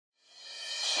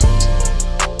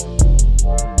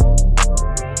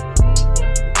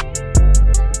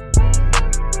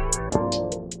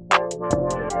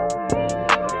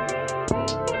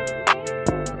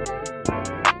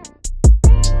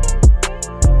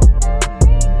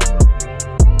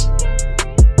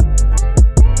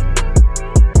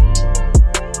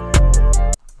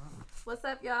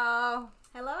y'all.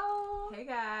 Hello. Hey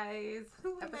guys.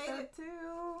 We made Episode it. 2.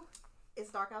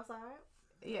 It's dark outside.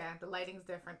 Yeah, the lighting's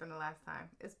different than the last time.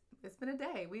 It's been a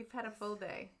day. We've had a full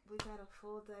day. We've had a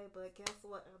full day, but guess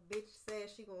what? A bitch said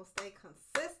she gonna stay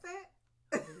consistent.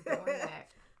 We're doing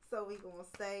that. So we gonna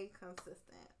stay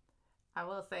consistent. I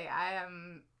will say I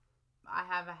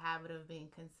have a habit of being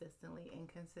consistently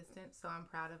inconsistent, so I'm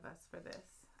proud of us for this.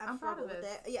 I'm proud of us.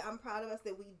 That. Yeah, I'm proud of us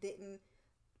that we didn't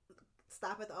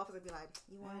stop at the office and be like,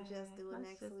 "You want to just do it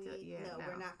next week?" Yeah, no,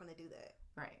 we're not gonna do that.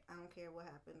 Right. I don't care what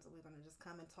happens. We're gonna just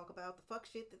come and talk about the fuck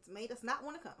shit that's made us not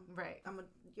want to come. Right.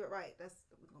 You're right. That's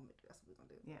what we're gonna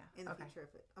do. Yeah. In the future,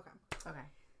 okay. Okay.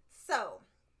 So,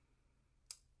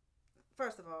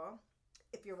 first of all,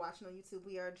 if you're watching on YouTube,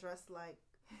 we are dressed like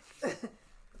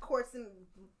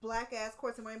black ass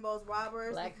quartz and rainbows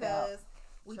robbers because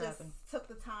we just took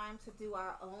the time to do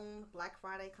our own Black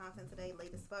Friday content today,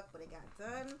 late as fuck, but it got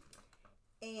done.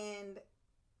 And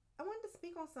I wanted to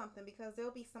speak on something because there'll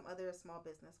be some other small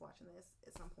business watching this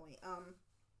at some point.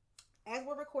 As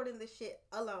we're recording this shit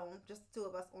alone, just the two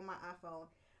of us on my iPhone,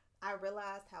 I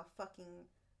realized how fucking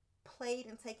played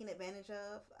and taken advantage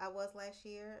of I was last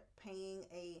year, paying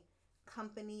a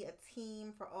company, a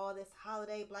team for all this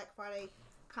holiday Black Friday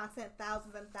content,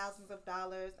 thousands and thousands of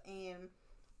dollars, and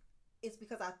it's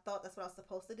because I thought that's what I was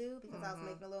supposed to do because I was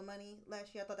making a little money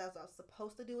last year. I thought that's what I was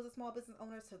supposed to do as a small business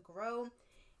owner, to grow.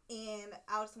 And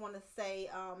I just want to say,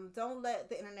 don't let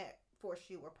the internet force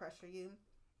you or pressure you,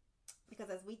 because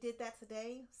as we did that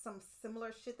today, some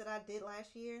similar shit that I did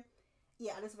last year,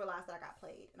 I just realized that I got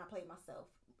played, and I played myself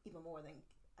even more than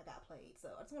I got played. So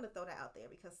I just want to throw that out there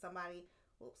because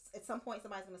at some point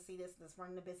somebody's going to see this that's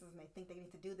running the business and they think they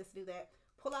need to do this, do that.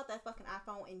 Pull out that fucking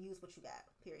iPhone and use what you got.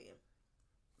 Period.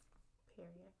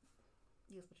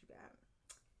 Use what you got.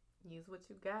 Use what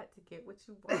you got to get what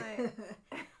you want.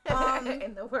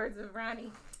 In the words of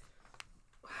Ronnie.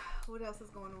 What else is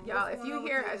going on? Y'all, if you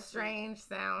hear a strange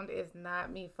sound, it's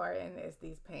not me farting, it's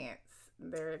these pants.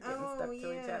 They're getting stuck to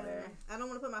each other. I don't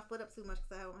want to put my foot up too much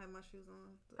because I don't have my shoes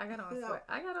on. I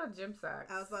got on gym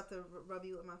socks. I was about to rub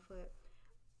you with my foot.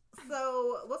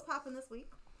 So, what's popping this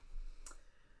week?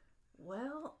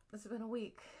 Well, it's been a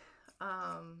week.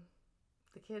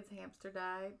 The kid's hamster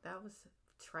died. That was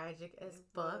tragic as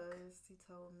fuck. He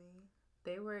told me.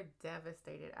 They were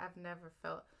devastated. I've never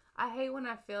felt... I hate when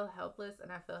I feel helpless,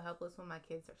 and I feel helpless when my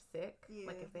kids are sick. Yeah,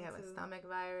 like if they have a stomach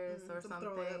virus or something,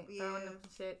 throwing up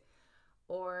shit.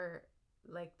 Or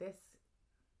like this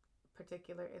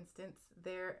particular instance,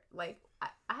 they're like, I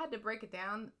had to break it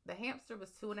down. The hamster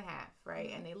was 2.5,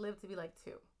 right? And they lived to be like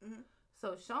 2.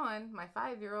 So Sean, my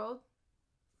 5-year-old,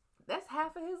 that's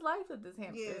half of his life that this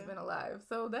hamster has been alive.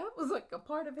 So that was like a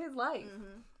part of his life.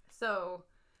 So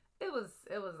it was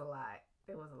a lot.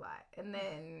 It was a lot. And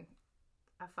then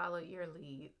I followed your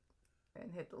lead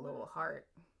and hit the little heart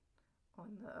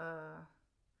on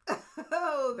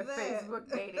the Facebook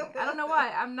dating. I don't know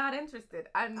why. I'm not interested.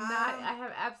 I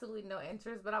have absolutely no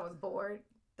interest, but I was bored.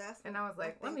 And I was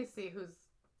like, let me see who's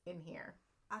in here.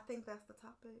 I think that's the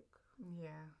topic. Yeah.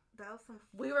 That was some.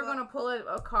 We were gonna pull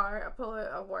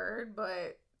a word,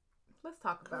 but let's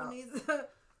talk about.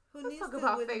 Let's talk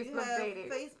about Facebook dating.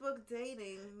 Facebook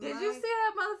dating. Did you see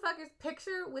that motherfucker's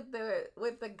picture with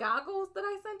the goggles that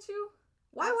I sent you?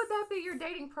 Why would that be your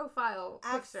dating profile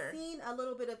picture? I've seen a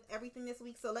little bit of everything this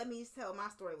week, so let me tell my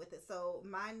story with it. So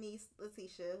my niece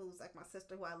Letitia, who's like my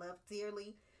sister, who I love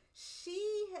dearly,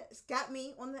 she has got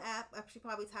me on the app. She's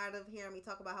probably tired of hearing me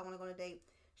talk about how I want to go on a date.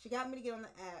 She got me to get on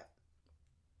the app.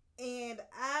 And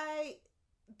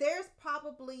there's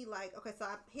probably so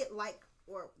I hit like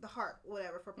or the heart,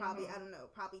 whatever, for probably, I don't know,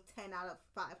 probably 10 out of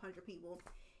 500 people.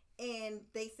 And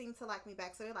they seem to like me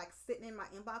back. So they're like sitting in my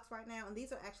inbox right now. And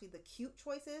these are actually the cute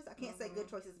choices. I can't say good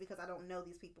choices because I don't know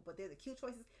these people, but they're the cute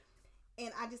choices.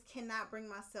 And I just cannot bring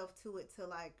myself to it to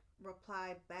like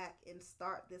reply back and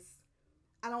start this.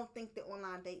 I don't think that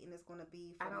online dating is going to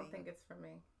be for me. I don't think it's for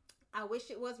me. I wish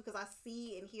it was because I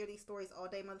see and hear these stories all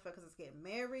day. Motherfuckers is getting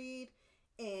married.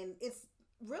 And it's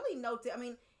really I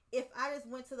mean, if I just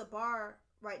went to the bar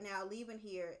right now, leaving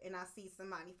here, and I see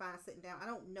somebody fine sitting down, I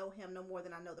don't know him no more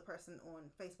than I know the person on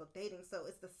Facebook dating. So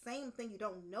it's the same thing. You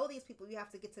don't know these people. You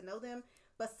have to get to know them.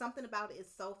 But something about it is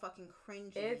so fucking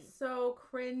cringy. It's so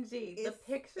cringy. The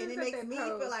pictures and it that makes they me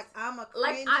post, feel like I'm a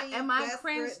cringy, am I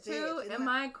cringe too? Bitch. Am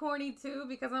I corny too?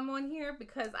 Because I'm on here?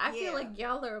 Because I feel like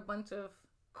y'all are a bunch of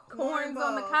corns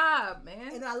on the cob,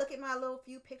 man. And then I look at my little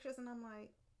few pictures and I'm like,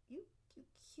 you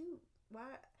cute. Why?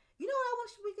 You know what I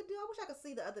wish we could do? I wish I could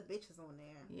see the other bitches on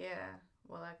there. Yeah.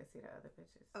 Well, I could see the other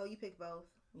bitches. Oh, you picked both?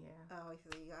 Yeah. Oh,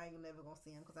 see, I ain't never gonna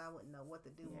see them because I wouldn't know what to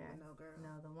do with no girl.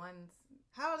 No, the ones.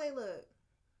 How do they look?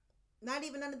 Not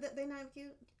even none of them. They not even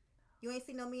cute. You ain't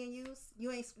seen no me and yous.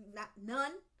 You ain't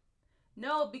none.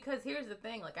 No, because here's the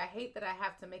thing. Like, I hate that I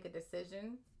have to make a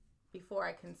decision before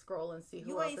I can scroll and see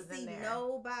who else is in there. You ain't see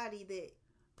nobody that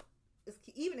is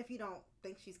cute, even if you don't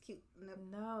think she's cute.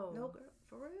 No girl,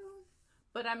 for real.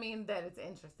 But I mean that it's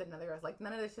interested in other girls. Like,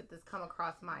 none of this shit that's come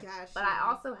across mine. Gosh, but I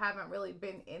also haven't really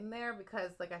been in there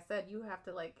because, like I said, you have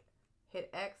to like hit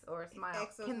X or smile.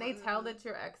 Can they tell that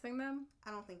you're Xing them?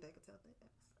 I don't think they could tell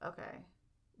that. Okay.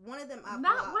 One of them why do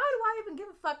I even give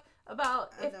a fuck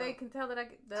about if they can tell that I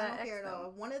don't care at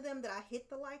all. One of them that I hit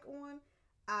the like on,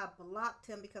 I blocked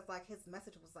him because like his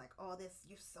message was like, "Oh,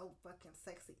 you're so fucking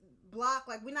sexy." Block,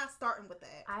 like we're not starting with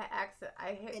that.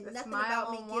 I hit and the nothing smile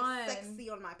about me one. Gives sexy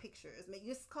on my pictures. I mean,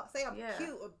 you just say I'm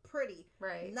cute or pretty.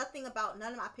 Right. Nothing about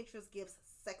none of my pictures gives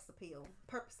sex appeal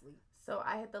purposely. So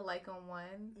I hit the like on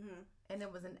one, and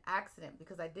it was an accident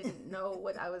because I didn't know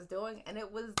what I was doing, and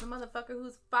it was the motherfucker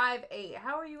who's 5'8".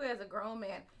 How are you as a grown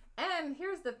man? And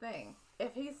here's the thing: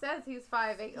 if he says he's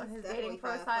 5'8" on his dating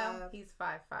profile, he's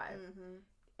 5'5".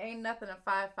 Ain't nothing a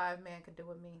 5'5" man could do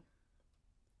with me.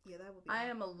 Yeah, that would be. I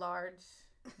am a large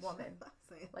woman.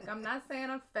 Like, I'm not saying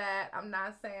I'm fat. I'm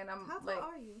not saying I'm. How tall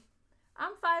are you?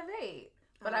 I'm 5'8",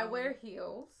 but I wear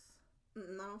heels.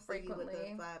 No, frequently.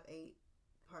 You with a 5'8"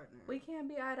 partner. We can't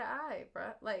be eye to eye,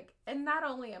 bruh. Like, and not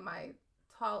only am I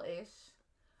tall-ish,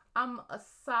 I'm a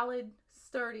solid,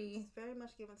 sturdy. It's very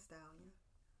much given stallion.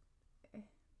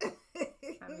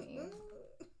 I mean,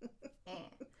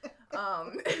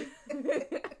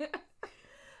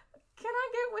 can I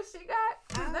get what she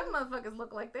got? Them motherfuckers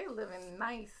look like they living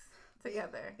nice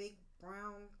together. Big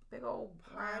brown, big old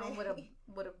brown with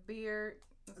a beard.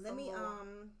 Let me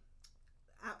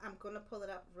I'm gonna pull it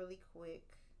up really quick.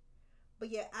 But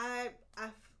yeah, I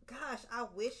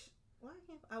wish. Why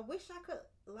can't I wish I could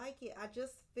like it. I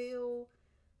just feel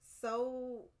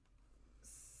so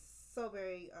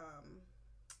very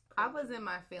I was in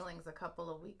my feelings a couple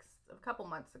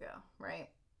months ago, right?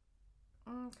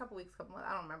 A couple months.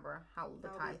 I don't remember how the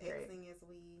time period.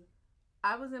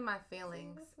 I was in my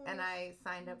feelings and I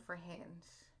signed up for Hinge.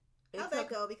 How'd that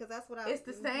go? Because that's what I was It's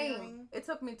the same. Hearing. It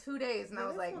took me 2 days and I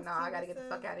was like, no, I gotta get the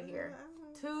fuck out of here.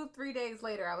 2-3 days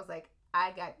later, I was like,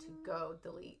 I got to go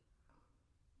delete.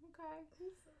 Okay.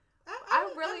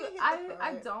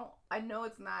 I know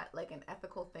it's not like an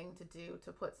ethical thing to do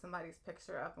to put somebody's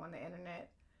picture up on the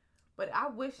internet, but I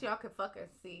wish y'all could fucking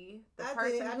see the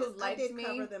person who liked me.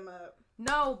 Cover them up.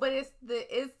 No, but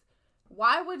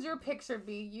why would your picture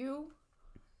be you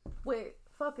with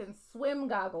fucking swim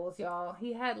goggles, y'all?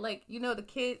 He had like, the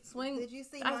kid swing. Did you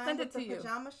see I mine with the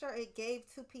pajama shirt? It gave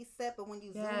 2-piece set, but when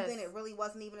you zoomed in, it really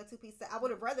wasn't even a 2-piece set. I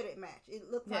would have rather it match. It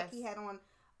looked like he had on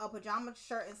a pajama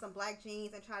shirt and some black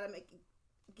jeans and try to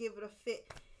give it a fit.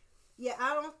 Yeah,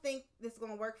 I don't think this is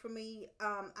going to work for me.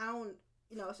 I'm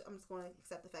just going to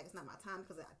accept the fact it's not my time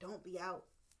because I don't be out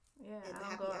at the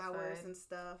happy hours and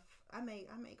stuff. I may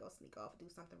go sneak off and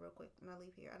do something real quick when I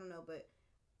leave here. I don't know, but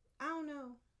I don't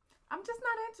know. I'm just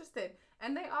not interested.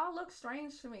 And they all look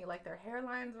strange to me. Like, their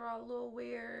hairlines are all a little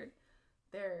weird.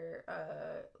 They're,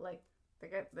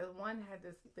 the one had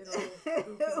this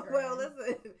little Well,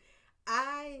 listen,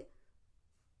 I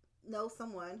know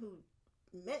someone who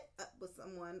met up with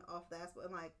someone off that,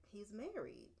 but like, he's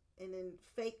married. And then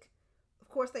of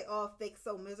course they all fake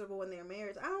so miserable in their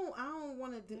marriage. I don't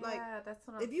want to do that's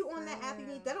what I'm if you on that app,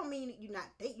 that don't mean you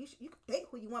not date. You can date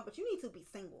who you want, but you need to be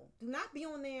single. Do not be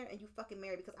on there and you fucking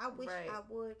married, because I wish I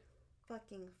would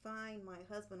fucking find my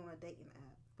husband on a dating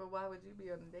app. But why would you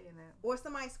be on a dating app? Or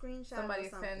somebody screenshot somebody or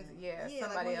something.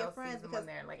 Somebody else sees them on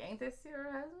there. Like, ain't this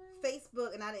your husband?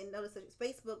 Facebook, and I didn't notice it.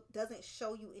 Facebook doesn't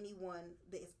show you anyone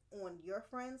that is on your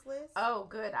friends list. Oh,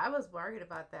 good. I was worried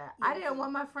about that. Yeah, I didn't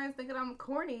want my friends thinking I'm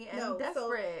corny and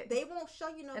desperate. So they won't show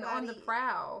you nobody. And on the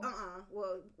prowl.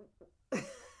 Well, a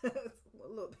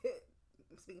little bit.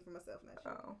 I'm speaking for myself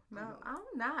now. Oh, no. I'm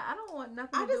not. I don't want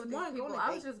nothing to do with these people. I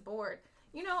was just bored.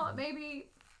 Maybe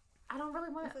I don't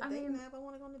really want to. I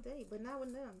want to go on a date, but not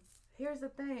with them. Here's the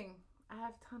thing. I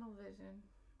have tunnel vision.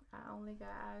 I only got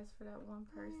eyes for that one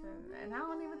person. And I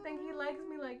don't even think he likes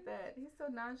me like that. He's so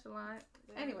nonchalant.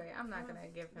 Anyway, I'm not going to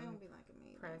give him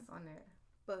press on there.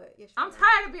 But I'm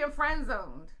tired of being friend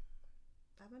zoned.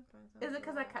 I've been friend zoned. Is it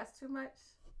because I cuss too much?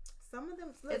 Some of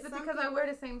them. Is it because I wear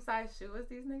the same size shoe as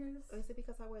these niggas? Or is it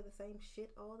because I wear the same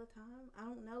shit all the time? I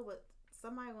don't know, but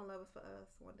somebody gonna love us for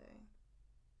us one day.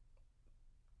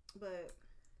 But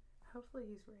hopefully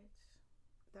he's rich.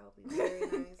 That would be very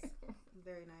nice.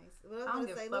 Very nice. What I don't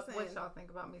give a fuck what y'all think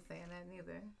about me saying that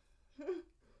neither.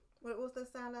 What's the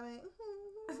sound I made?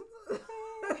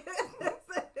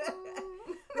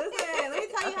 Listen, let me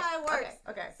tell you how it works.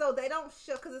 Okay. So they don't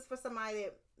show, because it's for somebody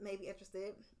that may be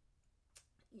interested.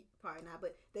 Probably not,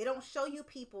 but they don't show you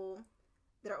people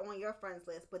that are on your friends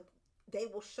list, but they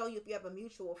will show you if you have a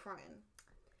mutual friend.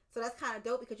 So that's kind of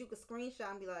dope because you can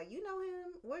screenshot and be like, you know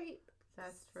him, where he.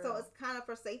 That's true. So it's kind of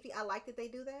for safety. I like that they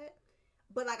do that.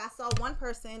 But like I saw one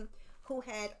person who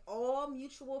had all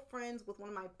mutual friends with one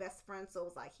of my best friends. So it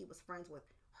was like he was friends with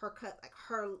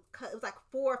it was like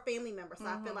 4 family members. So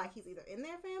I feel like he's either in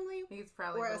their family, he's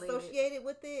probably or associated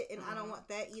with it, and I don't want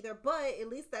that either. But at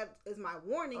least that is my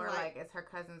warning. Or like it's her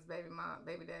cousin's baby mom,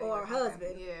 baby daddy, or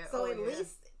husband. Yeah. So at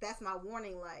least that's my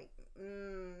warning. Like, I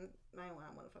ain't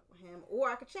want to fuck with him.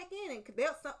 Or I could check in, and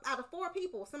out of 4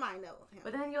 people, somebody know him.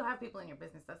 But then you'll have people in your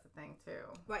business. That's the thing too.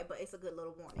 Right, but it's a good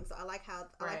little warning. So I like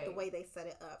like the way they set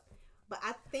it up. But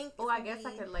I think. I guess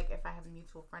I could, like, if I have a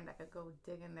mutual friend, I could go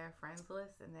dig in their friends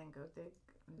list and then go dig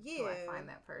until I find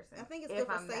that person. I think it's good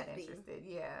for safety. If I'm that interested,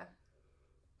 yeah.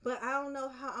 But I don't know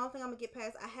I don't think I'm gonna get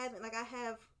past. I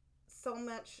have so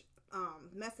much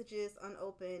messages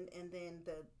unopened, and then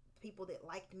the people that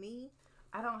liked me.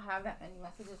 I don't have that many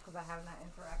messages because I have not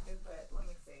interacted. But let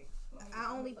me see. I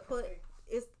only put.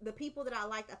 It's the people that I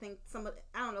liked. I think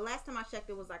I don't know. Last time I checked,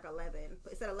 it was like 11.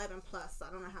 It said 11 plus. So I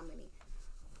don't know how many.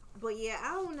 But yeah,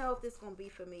 I don't know if this is gonna be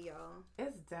for me, y'all.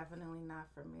 It's definitely not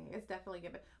for me. It's definitely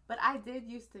given. But I did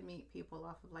used to meet people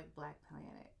off of like Black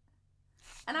Planet,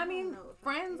 and I mean,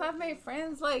 friends. I've made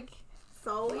friends like.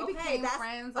 So we became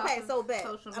friends. Okay, so bet.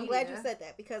 Social media. I'm glad you said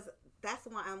that because that's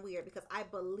why I'm weird because I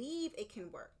believe it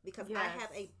can work because I have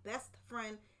a best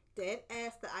friend, dead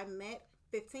ass, that I met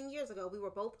 15 years ago. We were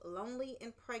both lonely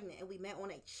and pregnant, and we met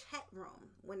on a chat room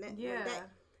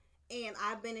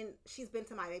and she's been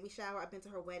to my baby shower. I've been to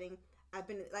her wedding. I've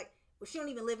been she don't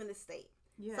even live in this state.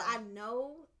 Yeah. So I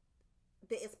know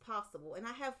that it's possible. And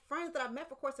I have friends that I've met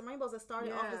for Course and Rainbows that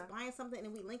started off as buying something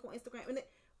and we link on Instagram.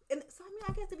 And so, I mean,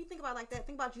 I guess if you think about it like that,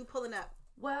 think about you pulling up.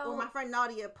 Or my friend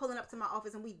Nadia pulling up to my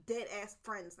office and we dead ass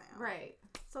friends now. Right.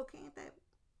 So can't that.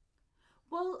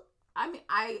 Well, I mean,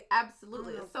 I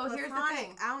absolutely. So here's the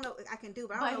thing. I don't know I can do,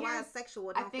 but I don't know why it's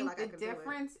sexual. I don't feel like I can do it. I think the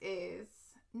difference is.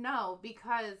 No,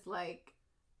 because, like,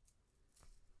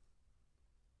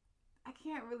 I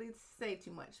can't really say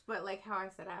too much. But, like, how I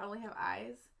said, I only have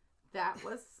eyes. That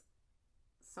was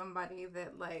somebody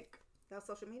that, like... That was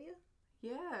social media?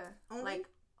 Yeah. Only? Like,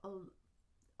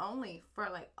 only for,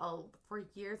 like, for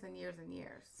years and years and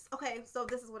years. Okay, so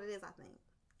this is what it is, I think.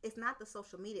 It's not the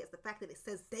social media. It's the fact that it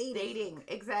says dating. Dating,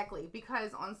 exactly.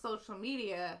 Because on social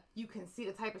media, you can see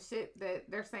the type of shit that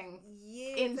they're saying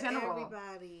in general.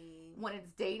 Everybody. When it's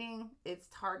dating, it's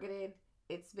targeted.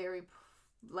 It's very,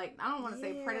 like, I don't want to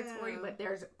say predatory, but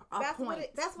there's a point.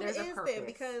 That's what it is then.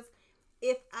 Because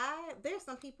there's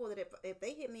some people that if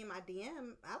they hit me in my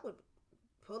DM, I would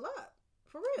pull up.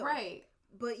 For real. Right.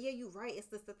 But yeah, you're right. It's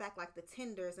just the fact, like the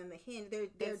Tinders and the Hinge, they're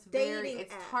it's dating.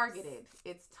 It's apps. targeted.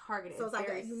 It's targeted. So it's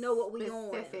like you know what we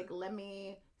on. Specific. Let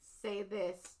me say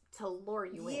this to lure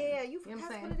you in. Yeah, you know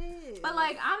that's what it is. But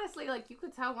like honestly, like you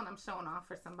could tell when I'm showing off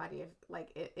for somebody.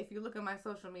 If you look at my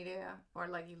social media or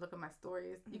like you look at my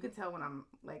stories, you could tell when I'm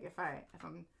like if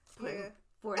I'm putting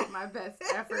forth my best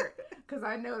effort because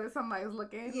I know that somebody's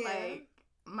looking. Yeah. Like.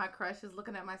 My crush is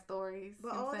looking at my stories.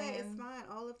 But all that is fine.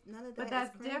 None of that. But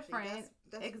that's is different.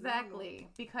 That's exactly normal.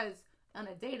 Because on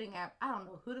a dating app, I don't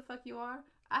know who the fuck you are.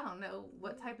 I don't know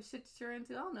what type of shit you're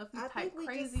into. I don't know if you type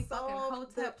crazy fucking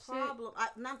hotep shit.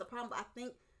 Not the problem. But I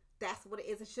think that's what it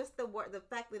is. It's just the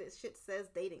fact that it shit says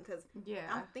dating. Because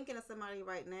I'm thinking of somebody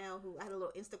right now who I had a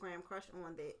little Instagram crush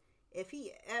on that. If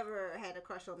he ever had a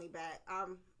crush on me back,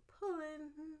 I'm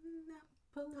pulling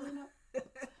up.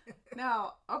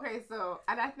 No, okay, so,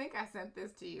 and I think I sent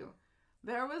this to you.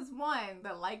 There was one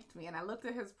that liked me, and I looked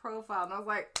at his profile, and I was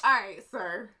like, all right,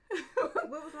 sir.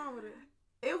 What was wrong with it?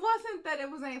 It wasn't that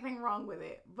it was anything wrong with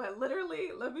it, but literally,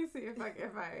 let me see if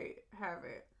I have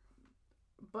it.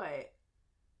 But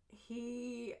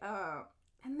he,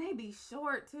 and they be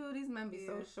short, too. These men be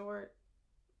so short.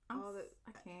 I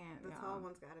can't. The tall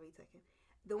ones gotta be taken.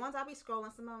 The ones I be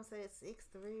scrolling, some of them say it's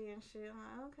 6'3" and shit. I'm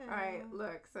like, okay. All right,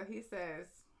 look. So he says,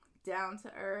 down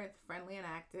to earth, friendly and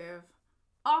active.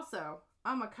 Also,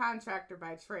 I'm a contractor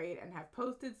by trade and have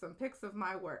posted some pics of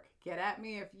my work. Get at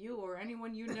me if you or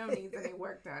anyone you know needs any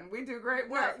work done. We do great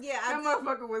work. Yeah, that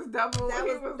motherfucker was double. That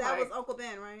was Uncle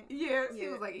Ben, right? Yeah, he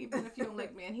was like, even if you don't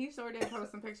like me, and he sure did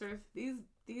post some pictures.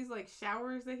 These like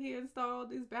showers that he installed,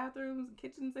 these bathrooms,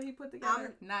 kitchens that he put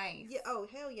together, nice. Yeah. Oh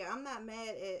hell yeah! I'm not mad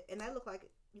at, and that looked like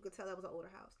you could tell that was an older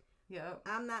house. Yeah.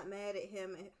 I'm not mad at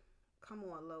him. Come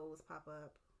on, Lowe's, pop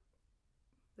up.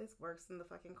 This works in the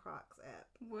fucking Crocs app.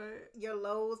 What? Your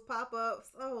Lowe's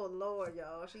pop-ups. Oh, Lord,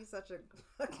 y'all. She's such a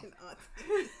fucking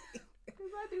auntie.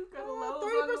 Because I do go to Lowe's.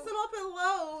 30% off at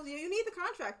Lowe's. You need the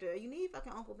contractor. You need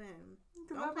fucking Uncle Ben.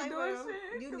 Because I be doing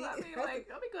shit. Because I be like,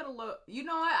 I'll be going to Lowe's. You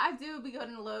know what? I do be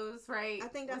going to Lowe's, right? I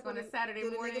think that's on a Saturday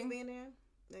morning. The niggas be in there?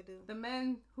 They do. The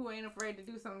men who ain't afraid to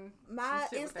do some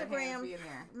shit with their hands be in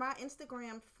there. My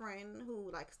Instagram friend who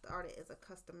like started as a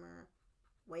customer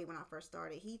way when I first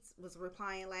started, he was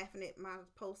replying, laughing at my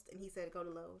post, and he said go to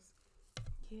Lowe's.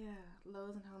 Yeah,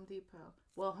 Lowe's and Home Depot.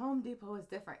 Well, Home Depot is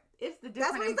different. It's the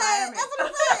different environment. That's what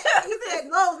he said. He said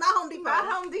Lowe's, not Home Depot. Not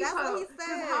Home Depot. That's what he said.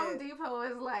 Because Home Depot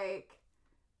is like,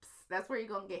 that's where you're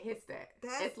gonna get hit at.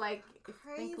 It's like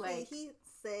crazy. He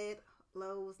said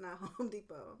Lowe's, not Home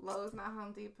Depot. Lowe's, not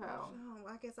Home Depot. Oh,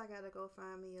 I guess I gotta go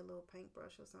find me a little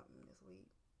paintbrush or something this week.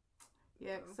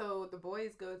 Yeah, so the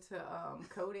boys go to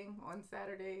coding on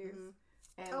Saturdays. Mm-hmm.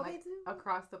 And like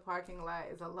across the parking lot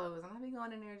is a Lowe's. And I'll be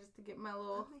going in there just to get my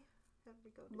little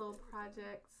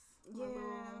projects.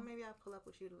 Yeah, maybe I'll pull up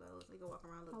with you to Lowe's. We go walk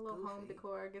around a little home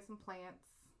decor, get some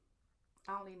plants.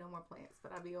 I don't need no more plants,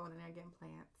 but I'll be going in there getting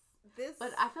plants.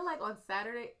 But I feel like on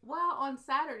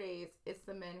Saturdays, it's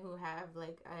the men who have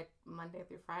like a Monday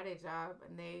through Friday job,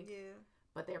 and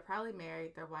but they're probably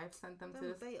married. Their wife sent them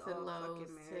to Lowe's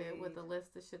with a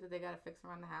list of shit that they gotta fix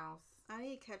around the house. I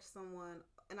need to catch someone,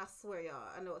 and I swear,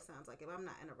 y'all, I know it sounds like it, but I'm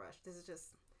not in a rush. This is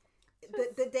just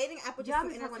the dating app is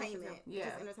just entertainment. Yeah,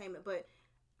 just entertainment. But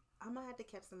I'm gonna have to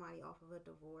catch somebody off of a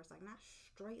divorce, like not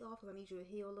straight off, because I need you to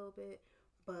heal a little bit,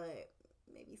 but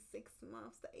maybe 6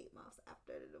 months to 8 months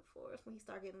after the divorce, when he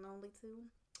start getting lonely too,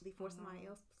 before somebody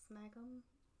else snag him.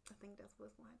 I think that's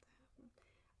what's going to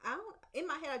happen. In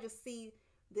my head, I just see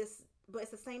this, but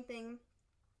it's the same thing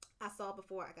I saw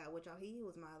before I got with y'all. He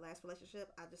was my last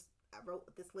relationship. I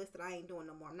wrote this list that I ain't doing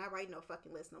no more. I'm not writing no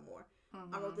fucking list no more.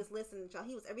 I wrote this list, and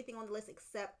he was everything on the list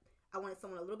except I wanted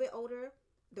someone a little bit older,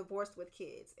 divorced with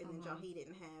kids, and then he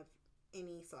didn't have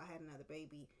any, so I had another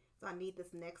baby. So I need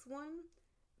this next one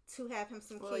to have him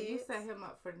some kids. Well, you set him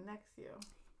up for the next year.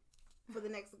 For the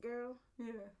next girl?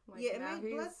 Yeah.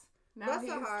 Bless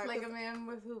her heart. Like a man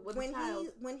with a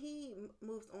child. When he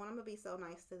moves on, I'm going to be so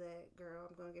nice to that girl.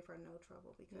 I'm going to give her no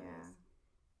trouble because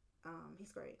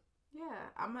he's great. Yeah.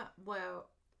 I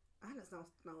just don't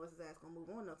know if his ass going to move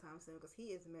on no time soon because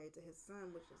he is married to his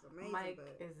son, which is amazing. Mike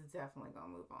is definitely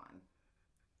going to move on.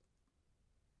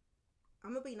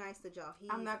 I'm going to be nice to y'all.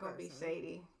 I'm not going to be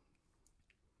shady.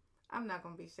 I'm not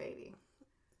going to be shady.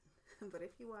 But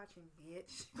if you're watching,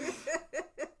 bitch.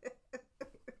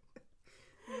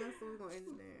 That's what we're going to end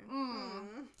it there.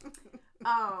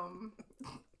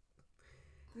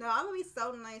 No, I'm going to be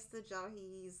so nice to Joe.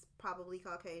 He's probably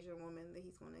Caucasian woman that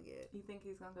he's going to get. You think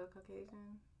he's going to go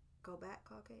Caucasian? Go back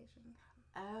Caucasian.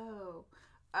 Oh,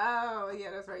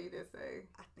 yeah, that's right. You did say.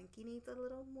 I think he needs a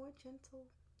little more gentle.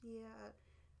 Yeah.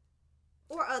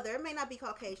 Or other. It may not be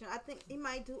Caucasian. I think he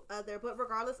might do other. But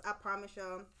regardless, I promise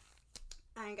y'all,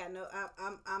 I ain't got no...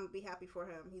 I'm be happy for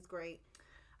him. He's great.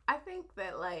 I think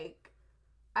that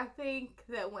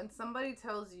when somebody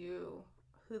tells you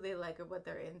who they like or what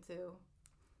they're into,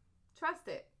 trust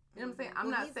it. You know what I'm saying? I'm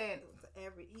not saying...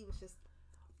 He was just...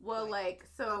 Well,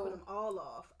 so... Popping them all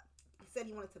off. He said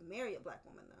he wanted to marry a black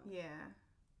woman, though. Yeah.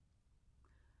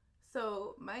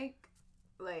 So, Mike,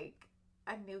 I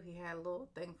knew he had a little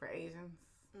thing for Asians.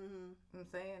 Mm-hmm. You know what I'm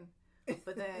saying?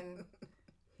 But then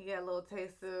he got a little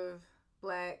taste of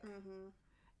black. Mm-hmm.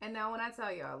 And now when I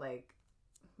tell y'all,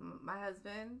 my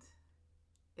husband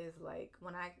is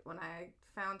when I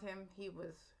found him, he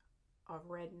was a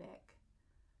redneck.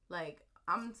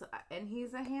 And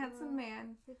he's a handsome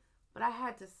man, but I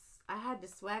had to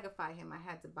swagify him. I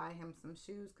had to buy him some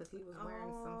shoes because he was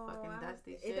wearing some fucking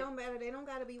dusty shit. It don't matter. They don't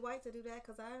gotta be white to do that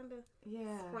because I under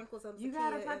sprinkles of you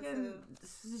gotta fucking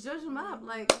judge them up.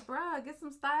 Bruh, get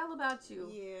some style about you.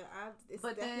 Yeah, it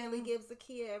definitely gives a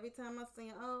kid every time I see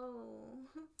him. Oh.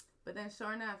 But then,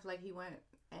 sure enough, he went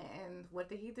and what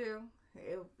did he do?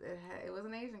 It was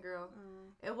an Asian girl.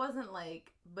 It wasn't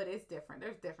but it's different.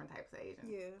 There's different types of Asians.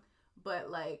 Yeah. But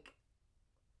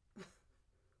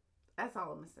that's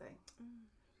all I'm gonna say.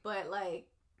 But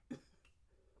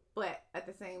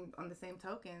on the same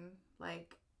token, I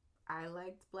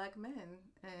liked black men,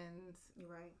 and you're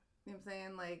right. You know what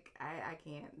I'm saying? I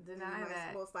can't deny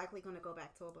that. Most likely gonna go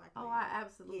back to a black man. Oh, I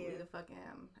absolutely the fuck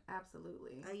am.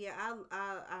 Absolutely.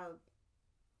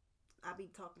 I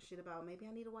be talking shit about maybe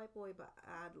I need a white boy, but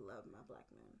I love my black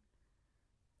man.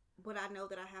 But I know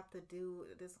that I have to do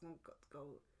this. Is gonna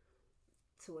go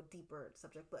to a deeper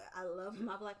subject, but I love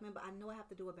my black men, but I know I have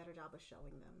to do a better job of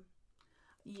showing them.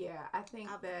 Yeah, I think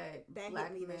that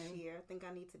hit me this year. I think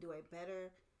I need to do a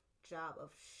better job of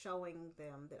showing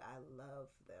them that I love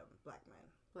them. Black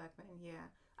men, yeah.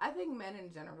 I think men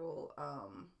in general,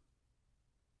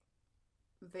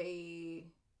 they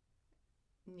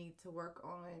need to work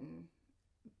on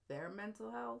their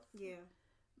mental health. Yeah.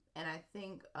 And I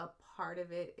think a part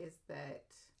of it is that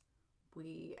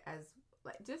we, as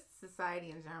like just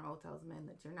society in general, tells men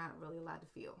that you're not really allowed to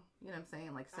feel. You know what I'm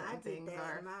saying? Like certain things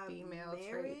are female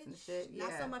traits and shit. Yeah.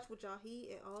 Not so much with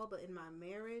Jahi at all, but in my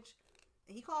marriage,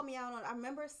 and he called me out on. I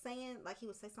remember saying, like, he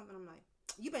would say something. I'm like,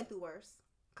 "You've been through worse,"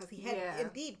 because he had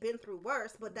indeed been through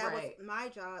worse. But that was my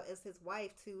job as his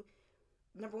wife to,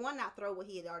 number one, not throw what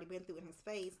he had already been through in his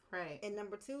face. Right. And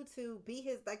number two, to be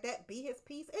his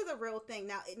peace is a real thing.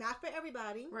 Now, not for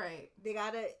everybody. Right. They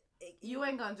gotta. You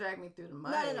ain't gonna drag me through the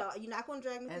mud. No. You're not gonna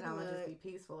drag me through the mud. And I'm gonna just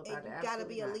be peaceful about it. You gotta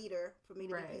be a leader for me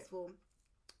to be peaceful.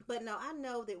 But no, I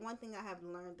know that one thing I have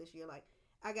learned this year, like,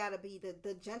 I gotta be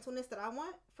the gentleness that I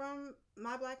want from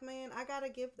my black man. I gotta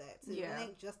give that to. Yeah. It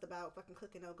ain't just about fucking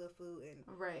cooking no good food and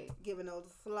giving no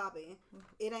sloppy.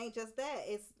 It ain't just that.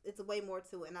 It's way more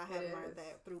to it, and I have learned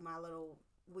that through my little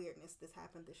weirdness that's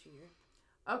happened this year.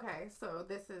 Okay, so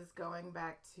this is going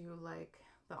back to like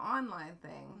the online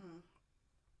thing. Mm-hmm.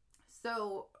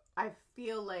 So I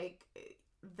feel like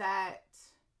that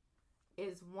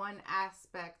is one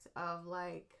aspect of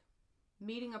like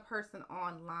meeting a person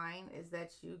online is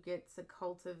that you get to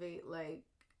cultivate like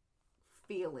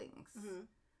feelings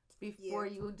before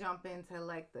you jump into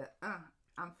like the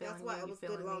I'm feeling. That's why it was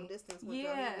good long distance. We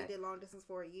did long distance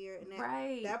for a year, and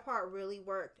that part really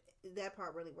worked.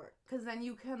 Because then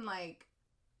you can like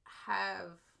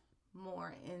have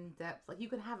more in depth, like you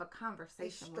can have a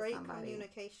conversation with somebody.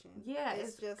 Communication. Yeah,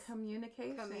 it's just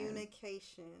communication.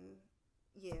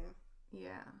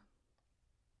 Yeah.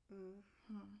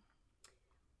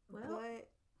 Well, but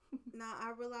now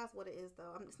I realize what it is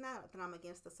though. It's not that I'm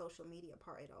against the social media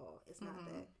part at all. It's not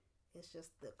that. It's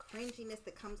just the cringiness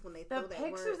that comes when they throw that word.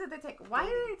 The pictures that they take. Why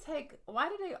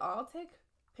do they all take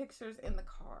pictures in the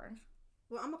car?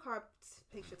 Well, I'm a car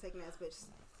picture taking ass bitch.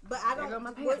 But I don't.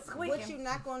 What you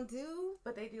not gonna do?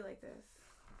 But they do like this.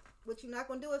 What you not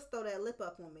gonna do is throw that lip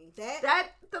up on me.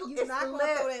 You're not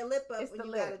gonna throw that lip up when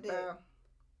you gotta do.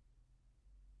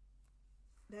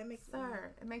 That makes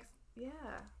it makes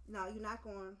No, you're not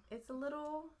going. It's a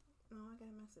little. No, I got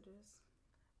messages.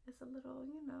 It's a little,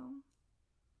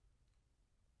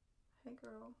 Hey,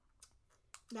 girl.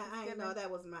 Now I didn't know that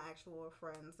was my actual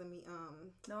friends. Let me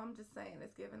No, I'm just saying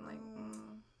it's given like.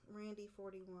 Randy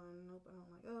 41. Nope, I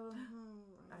don't like.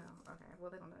 Oh, okay.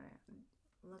 Well, they don't know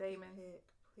that. Damon. Pick.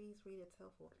 Please read it.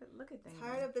 Helpful. Look at Damon.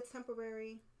 Tired of the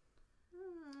temporary.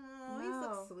 Oh, no. He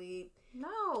looks sweet.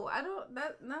 No, I don't.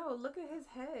 No, look at his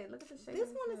head. Look at the shape. This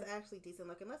one is actually decent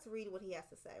looking. Let's read what he has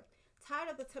to say. Tired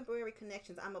of the temporary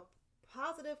connections. I'm a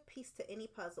positive piece to any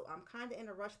puzzle. I'm kind of in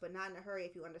a rush, but not in a hurry.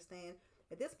 If you understand.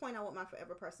 At this point, I want my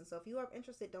forever person. So if you are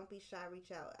interested, don't be shy.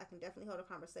 Reach out. I can definitely hold a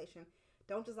conversation.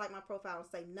 Don't just like my profile and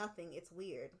say nothing. It's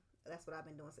weird. That's what I've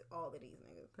been doing to all of these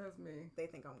niggas. That's me. They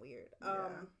think I'm weird. Yeah.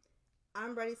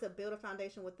 I'm ready to build a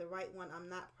foundation with the right one. I'm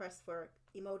not pressed for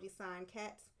emoji sign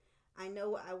cats. I know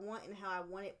what I want and how I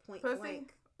want it point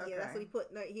blank. Okay. Yeah, that's what he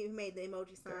put. No, he made the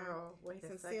emoji sign. Girl, wait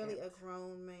Sincerely a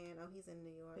grown man. Oh, he's in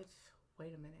New York. Bitch,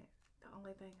 wait a minute. The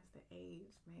only thing is the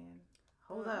age, man.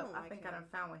 Hold up. I think I done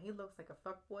found one. He looks like a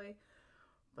fuckboy.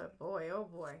 But boy, oh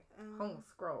boy.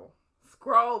 Scroll.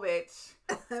 Scroll, bitch.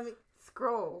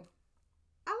 Scroll.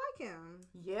 I like him.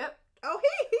 Yep. Oh,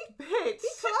 bitch.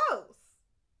 He's close.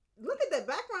 Look at the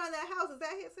background of that house. Is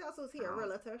that his house? Or is he a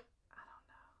realtor? I don't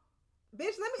know.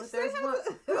 Bitch, let me see him. No.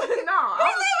 He live in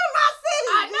my city.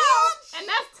 I know. Bitch. And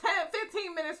that's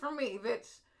 15 minutes from me,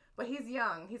 bitch. But he's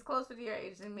young. He's closer to your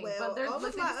age than me. Well, but there's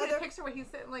you see a picture where he's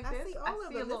sitting like this? I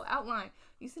see a little outline.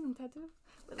 You see him tattoo?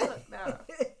 But look, no.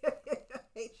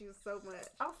 I hate you so much.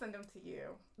 I'll send him to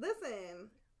you. Listen.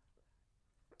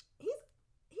 He's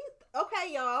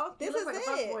okay, y'all. This is like it. A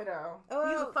fuckboy, though.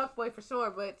 He's a fuckboy for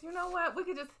sure, but you know what? We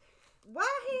could just. Why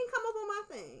he didn't come up on my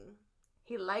thing?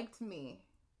 He liked me.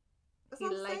 That's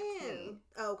what I'm saying.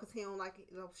 Oh, because he don't like it.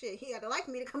 Oh, shit. He had to like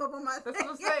me to come up on my thing. That's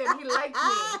what I'm saying. He liked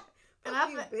me. And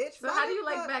I bitch. So how do you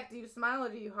like back? Do you smile or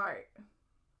do you heart?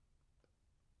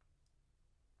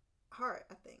 Heart,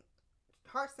 I think.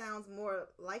 Heart sounds more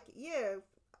like it. Yeah.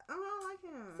 I don't like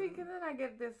him. See, because then I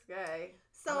get this guy.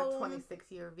 So I'm a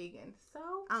 26-year vegan. So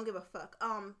I don't give a fuck.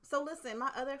 So listen,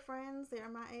 my other friends, they're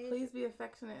my age. Please be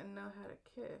affectionate and know how to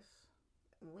kiss.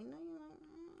 We know you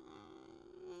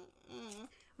like.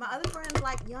 My other friends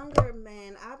like younger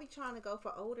men. I be trying to go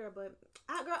for older, but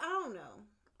I don't know.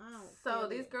 So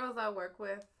these girls I work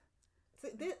with,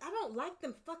 I don't like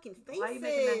them fucking faces. Why are you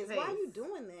making that face? Why are you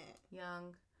doing that?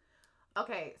 Young.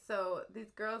 Okay, so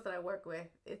these girls that I work with,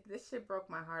 this shit broke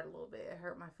my heart a little bit. It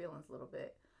hurt my feelings a little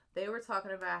bit. They were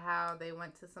talking about how they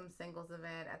went to some singles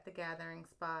event at the Gathering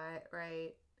Spot,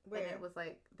 right? Where? And it was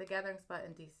like the Gathering Spot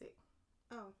in DC.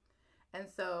 Oh. And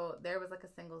so there was like a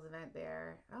singles event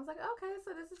there. And I was like, okay,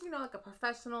 so this is, like a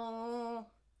professional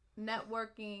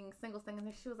networking singles thing.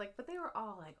 And she was like, but they were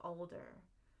all like older.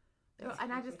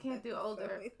 And I just can't do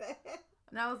older.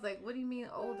 And I was like, what do you mean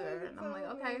older? And I'm like,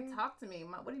 okay, talk to me.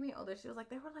 What do you mean older? She was like,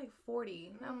 they were like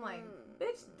 40. And I'm like,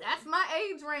 bitch, that's my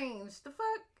age range. The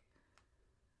fuck?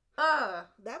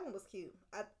 That one was cute.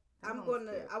 I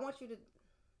want you to.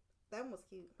 That one was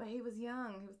cute. But he was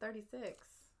young. He was 36.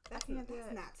 That's not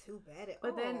too bad at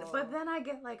all. But then I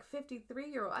get like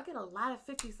 53-year-old. I get a lot of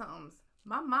 50-somethings.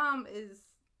 My mom is.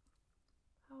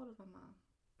 How old is my mom?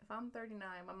 If I'm 39,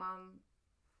 my mom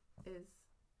is.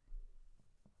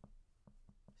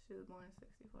 She was born in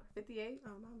 64. 58? Oh,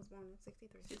 mom was born in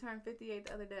 63. She turned 58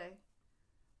 the other day.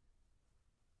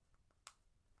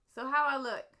 So how I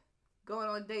look going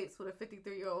on dates with a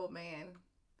 53-year-old man.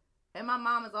 And my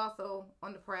mom is also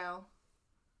on the prowl.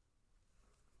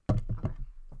 Okay.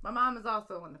 My mom is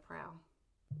also on the prowl.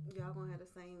 Y'all gonna have the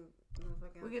same.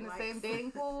 We're getting the same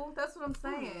dating pool. That's what I'm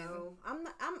saying.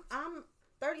 I'm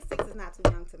 36 is not too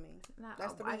young to me.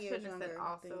 That's 3 years younger. I shouldn't have said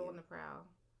also on the prowl.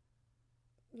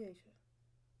 Yeah, you should.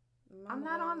 I'm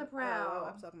not on the prowl.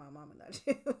 I'm talking about mama, not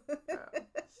you.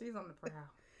 She's on the prowl.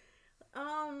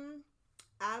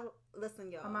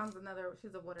 Listen, y'all. My mom's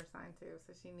she's a water sign too,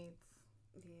 so she needs.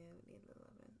 Yeah, we need a little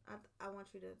loving. I want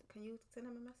you to. Can you send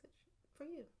him a message for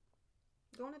you?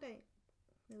 Go on a date.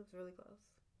 It was really close.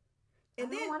 And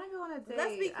I don't want to go on a date.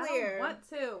 Let's be clear. I don't want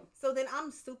to. So then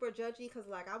I'm super judgy because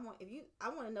I want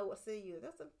to know what city you.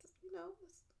 That's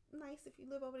it's nice if you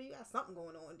live over there. You got something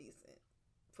going on decent,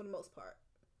 for the most part.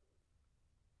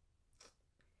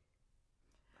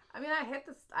 I mean, I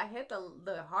hit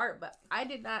the heart, but I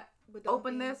did not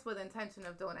open this with intention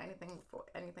of doing anything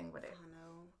with it. I know.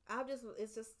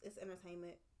 It's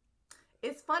entertainment.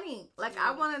 It's funny. Like,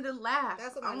 I wanted to laugh.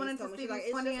 That's what I wanted to see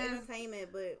these funny ass entertainment,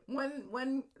 but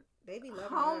when they be loving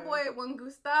homeboy her. When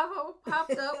Gustavo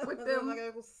popped up with them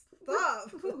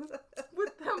stop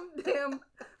with them damn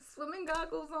swimming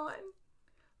goggles on.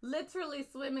 Literally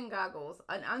swimming goggles,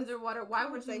 an underwater. Why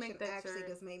would you make that actually shirt?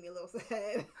 Just made me a little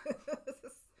sad.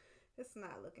 It's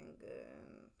not looking good.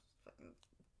 Fucking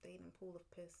dating pool of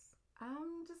piss.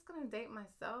 I'm just gonna date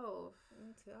myself.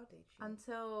 I'll date you.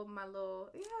 Until my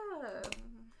little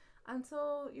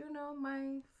Until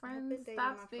my friend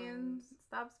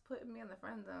stops putting me in the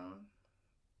friend zone.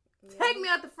 Yeah. Take me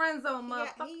out the friend zone,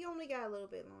 motherfucker. He only got a little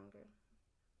bit longer.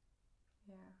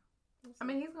 Yeah. I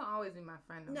mean, he's gonna always be my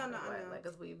friend. No, like,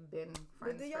 cause we've been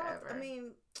friends forever. I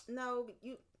mean, no,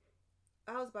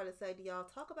 I was about to say, do y'all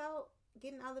talk about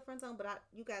getting out of the friend zone? But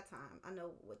you got time. I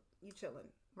know what you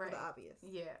chilling. Right. For the obvious.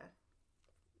 Yeah.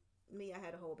 Me, I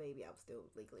had a whole baby. I was still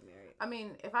legally married. I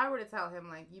mean, if I were to tell him,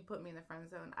 like, you put me in the friend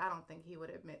zone, I don't think he would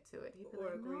admit to it. He'd be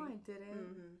like, no, I didn't.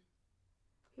 Mm-hmm.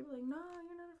 He'd be like, no,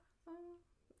 you're not a friend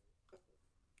zone.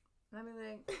 And I'd be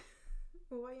like,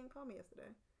 well, why you didn't call me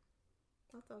yesterday?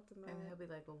 I'll talk to him. And he'll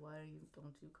be like, well, why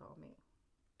don't you call me?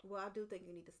 Well, I do think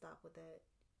you need to stop with that.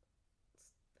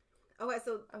 Okay,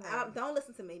 so don't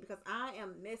listen to me because I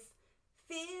am Miss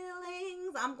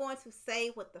Feelings. I'm going to say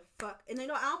what the fuck. And I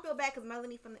don't feel bad because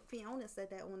Melanie from Fiona said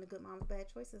that on the Good Moms Bad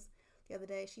Choices the other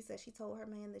day. She said she told her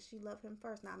man that she loved him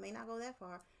first. Now, I may not go that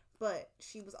far, but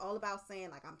she was all about saying,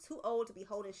 like, I'm too old to be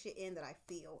holding shit in that I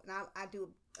feel. And I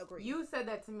do agree. You said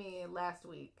that to me last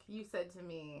week. You said to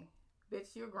me,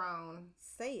 bitch, you're grown.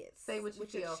 Say it. Say what you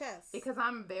with feel. Your chest. Because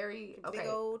I'm very big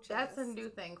old chest. That's a new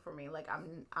thing for me. Like,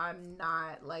 I'm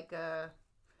not like a.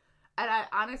 And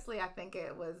I think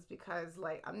it was because,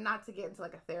 like, I'm not to get into,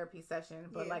 like, a therapy session,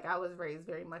 but, like, I was raised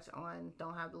very much on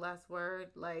don't have the last word.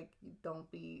 Like,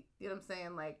 don't be, you know what I'm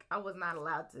saying? Like, I was not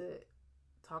allowed to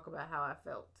talk about how I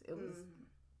felt. It was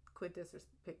quit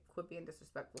being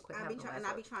disrespectful. I be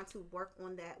trying to work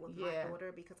on that with my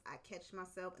daughter because I catch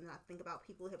myself and then I think about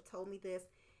people who have told me this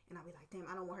and I'll be like,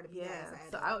 damn, I don't want her to be that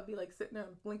sad. So I would be, like, sitting there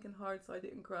and blinking hard so I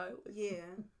didn't cry. Yeah.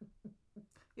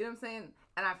 You know what I'm saying?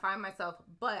 And I find myself,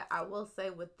 but I will say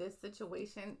with this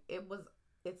situation,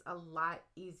 it's a lot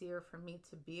easier for me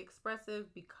to be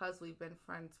expressive because we've been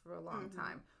friends for a long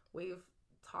time. We've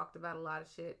talked about a lot of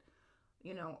shit,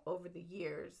 over the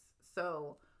years.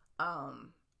 So,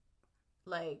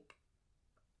 like,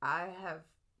 I have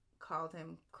called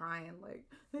him crying like,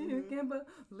 you can't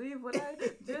believe what I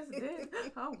just did.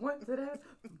 I went to that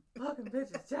fucking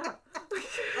bitch's job.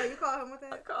 Oh, you called him with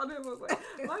that? I called him. I was like,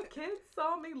 my kids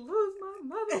saw me lose my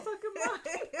motherfucking mind.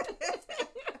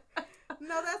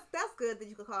 No, that's good that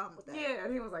you could call him with that. Yeah,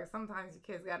 and he was like, sometimes your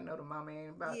kids gotta know the mommy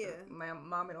ain't about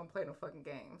mommy don't play no fucking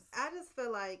games. I just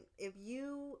feel like if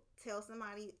you tell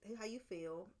somebody how you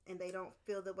feel and they don't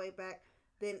feel the way back,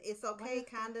 then it's okay.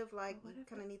 Kind of like you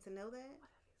kind of need to know that.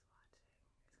 What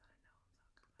if he's watching?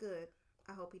 He's gonna know. Good.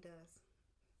 I hope he does.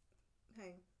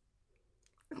 Hey.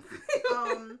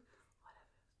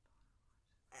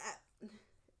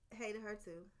 Hey to her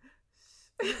too.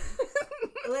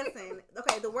 Listen,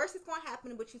 okay, the worst is going to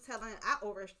happen, but you telling I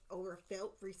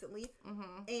overfelt recently,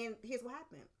 and here's what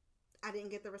happened. I didn't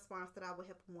get the response that I would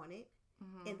have wanted,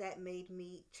 and that made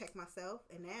me check myself,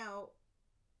 and now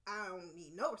I don't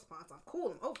need no response. I'm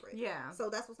cool. I'm over it. Yeah. So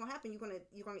that's what's going to happen.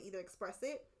 You're gonna either express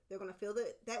it, they're going to feel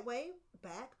that way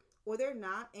back, or they're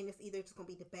not, and it's either just going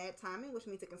to be the bad timing, which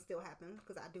means it can still happen,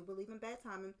 because I do believe in bad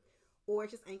timing, or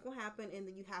it just ain't going to happen, and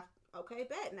then you have okay,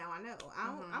 bet. Now I know.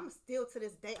 I'm still to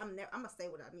this day. I'm gonna say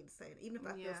what I need to say, even if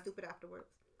I feel stupid afterwards.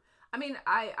 I mean,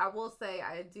 I will say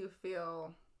I do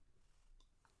feel.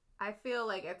 I feel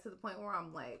like to the point where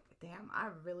I'm like, damn, I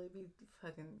really be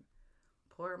fucking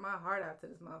pouring my heart out to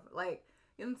this motherfucker. Like,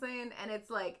 you know what I'm saying? And it's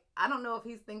like, I don't know if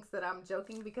he thinks that I'm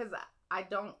joking because I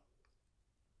don't.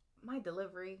 My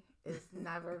delivery is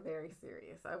never very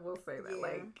serious. I will say that. Yeah.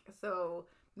 Like, so.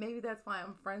 Maybe that's why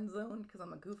I'm friend zoned, because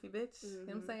I'm a goofy bitch. You know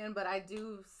what I'm saying? But I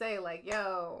do say, like,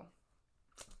 yo,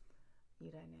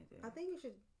 you that nigga. I think you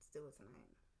should do it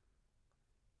tonight.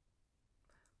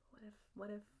 What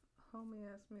if homie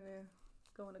asked me to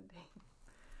go on a date?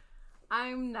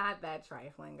 I'm not that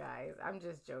trifling, guys. I'm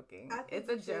just joking. It's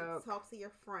a joke. Talk to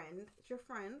your friend. It's your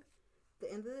friend. At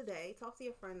the end of the day, talk to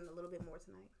your friend a little bit more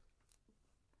tonight.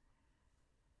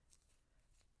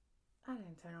 I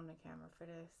didn't turn on the camera for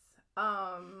this.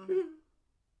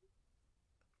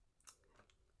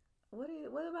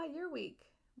 What about your week?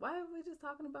 Why are we just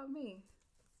talking about me?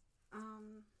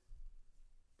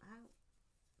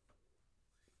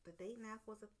 The dating app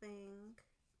was a thing.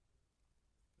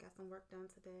 Got some work done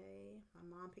today. My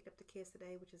mom picked up the kids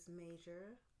today, which is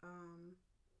major.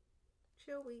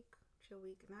 Chill week.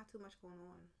 Not too much going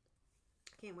on.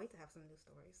 I can't wait to have some new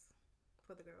stories.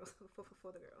 For the girls.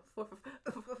 For the girls.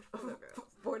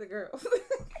 For the girls.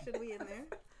 Should we in there?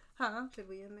 Huh? Should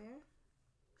we in there?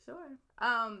 Sure.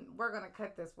 We're gonna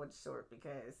cut this one short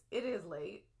because it is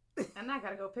late, and I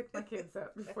gotta go pick my kids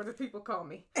up before the people call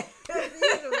me. As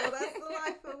usual, that's the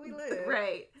life that we live.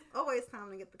 Right. Always time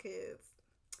to get the kids.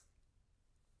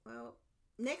 Well,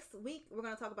 next week we're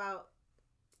gonna talk about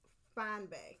Fine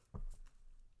Bay.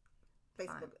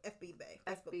 FB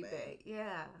Bay.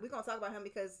 Yeah. We're going to talk about him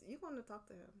because you're going to talk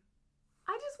to him.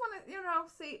 I just want to,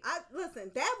 see.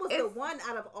 Listen, that was the one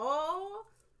out of all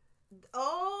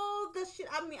the shit.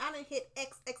 I mean, I done hit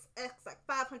XXX like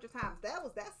 500 times.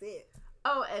 That's it.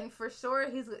 Oh, and for sure,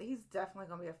 he's definitely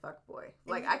going to be a fuckboy.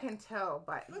 Like, I can tell,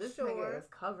 but this nigga is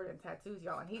covered in tattoos,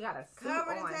 y'all, and he got a suit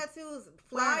covered in tattoos,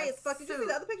 fly as fuck. Did you see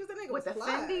the other pictures? That nigga with was the fly.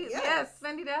 Fendi, yes,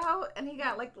 Fendi out, and he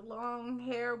got, like, the long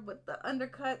hair with the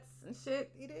undercuts and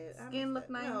shit. He did. Skin looked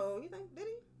nice. No, you think, did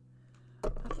he?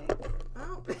 I think.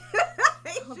 Oh. I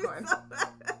hate you so much.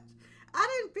 I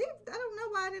don't know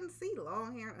why I didn't see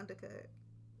long hair and undercut.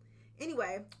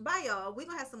 Anyway, bye, y'all. We're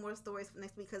going to have some more stories for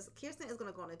next week because Kirsten is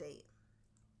going to go on a date.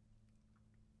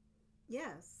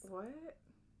 Yes. What?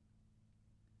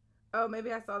 Oh,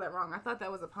 maybe I saw that wrong. I thought that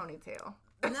was a ponytail.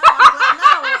 I'm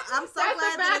so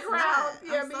glad that it's not.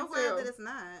 Yeah, I'm so glad that it's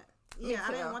not. Yeah,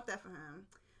 I didn't want that for him.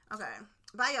 Okay.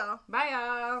 Bye, y'all. Bye,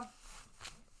 y'all.